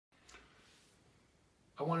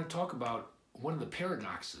I want to talk about one of the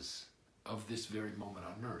paradoxes of this very moment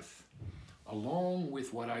on earth, along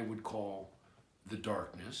with what I would call the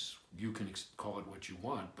darkness. You can call it what you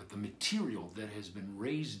want, but the material that has been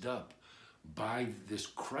raised up by this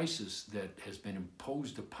crisis that has been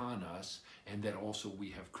imposed upon us and that also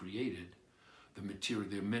we have created, the material,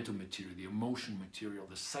 the mental material, the emotion material,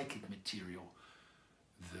 the psychic material,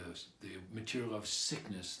 the material of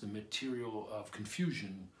sickness, the material of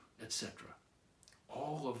confusion, etc.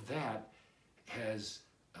 All of that has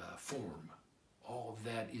form. All of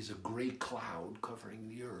that is a gray cloud covering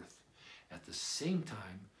the earth. At the same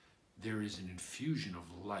time, there is an infusion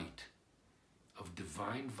of light, of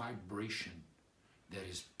divine vibration that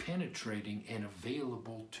is penetrating and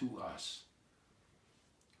available to us.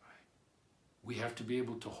 We have to be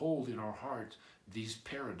able to hold in our hearts these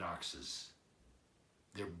paradoxes.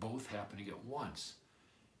 They're both happening at once.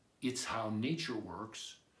 It's how nature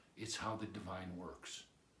works. It's how the divine works.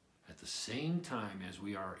 At the same time as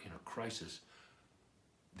we are in a crisis,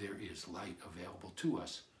 there is light available to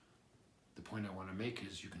us. The point I want to make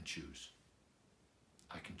is you can choose.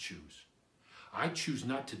 I can choose. I choose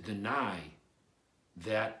not to deny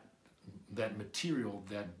that material,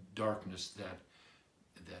 that darkness,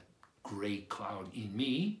 that gray cloud in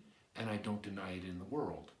me, and I don't deny it in the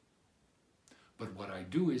world. But what I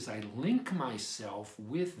do is I link myself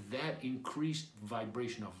with that increased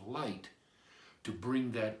vibration of light to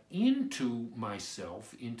bring that into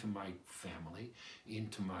myself, into my family,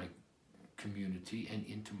 into my community, and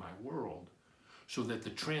into my world, so that the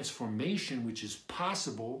transformation which is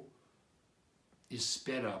possible is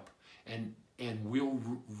sped up and will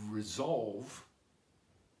resolve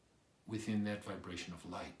within that vibration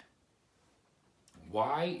of light.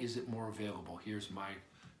 Why is it more available? Here's my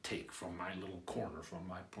take from my little corner, from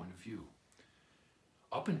my point of view.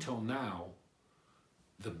 Up until now,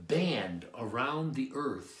 the band around the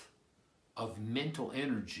earth of mental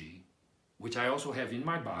energy, which I also have in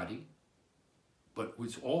my body, but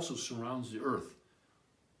which also surrounds the earth.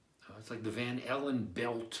 It's like the Van Allen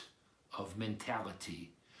belt of mentality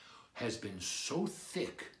has been so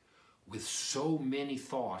thick with so many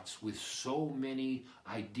thoughts, with so many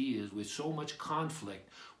ideas, with so much conflict,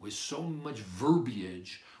 with so much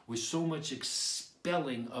verbiage, with so much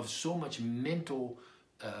expelling of so much mental,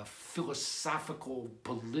 philosophical,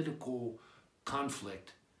 political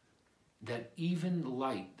conflict, that even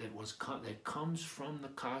light that comes from the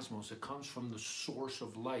cosmos, that comes from the source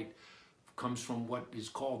of light, comes from what is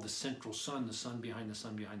called the central sun, the sun behind the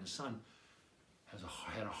sun behind the sun, has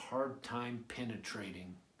had a hard time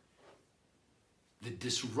penetrating. The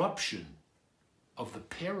disruption of the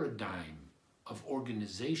paradigm of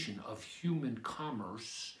organization of human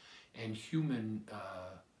commerce and human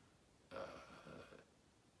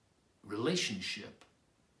relationship,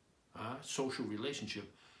 social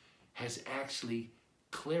relationship, has actually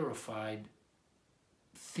clarified,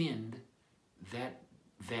 thinned that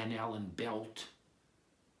Van Allen belt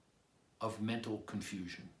of mental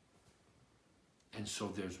confusion. And so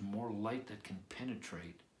there's more light that can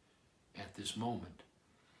penetrate at this moment.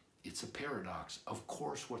 It's a paradox. Of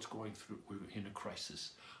course, what's going through, we're in a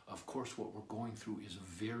crisis. Of course, what we're going through is a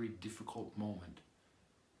very difficult moment.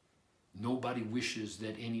 Nobody wishes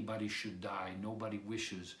that anybody should die. Nobody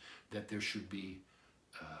wishes that there should be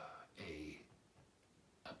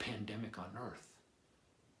a pandemic on earth.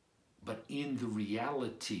 But in the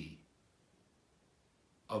reality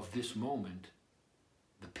of this moment,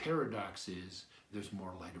 the paradox is there's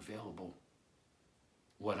more light available.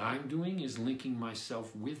 What I'm doing is linking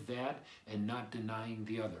myself with that and not denying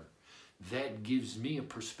the other. That gives me a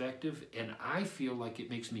perspective, and I feel like it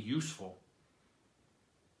makes me useful.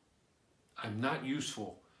 I'm not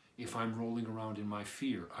useful if I'm rolling around in my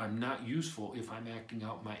fear. I'm not useful if I'm acting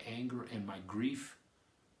out my anger and my grief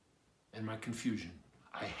and my confusion.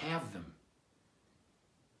 I have them.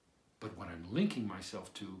 But what I'm linking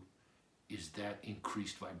myself to is that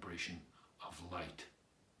increased vibration of light.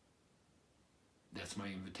 That's my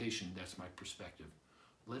invitation. That's my perspective.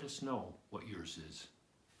 Let us know what yours is.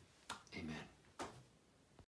 Amen.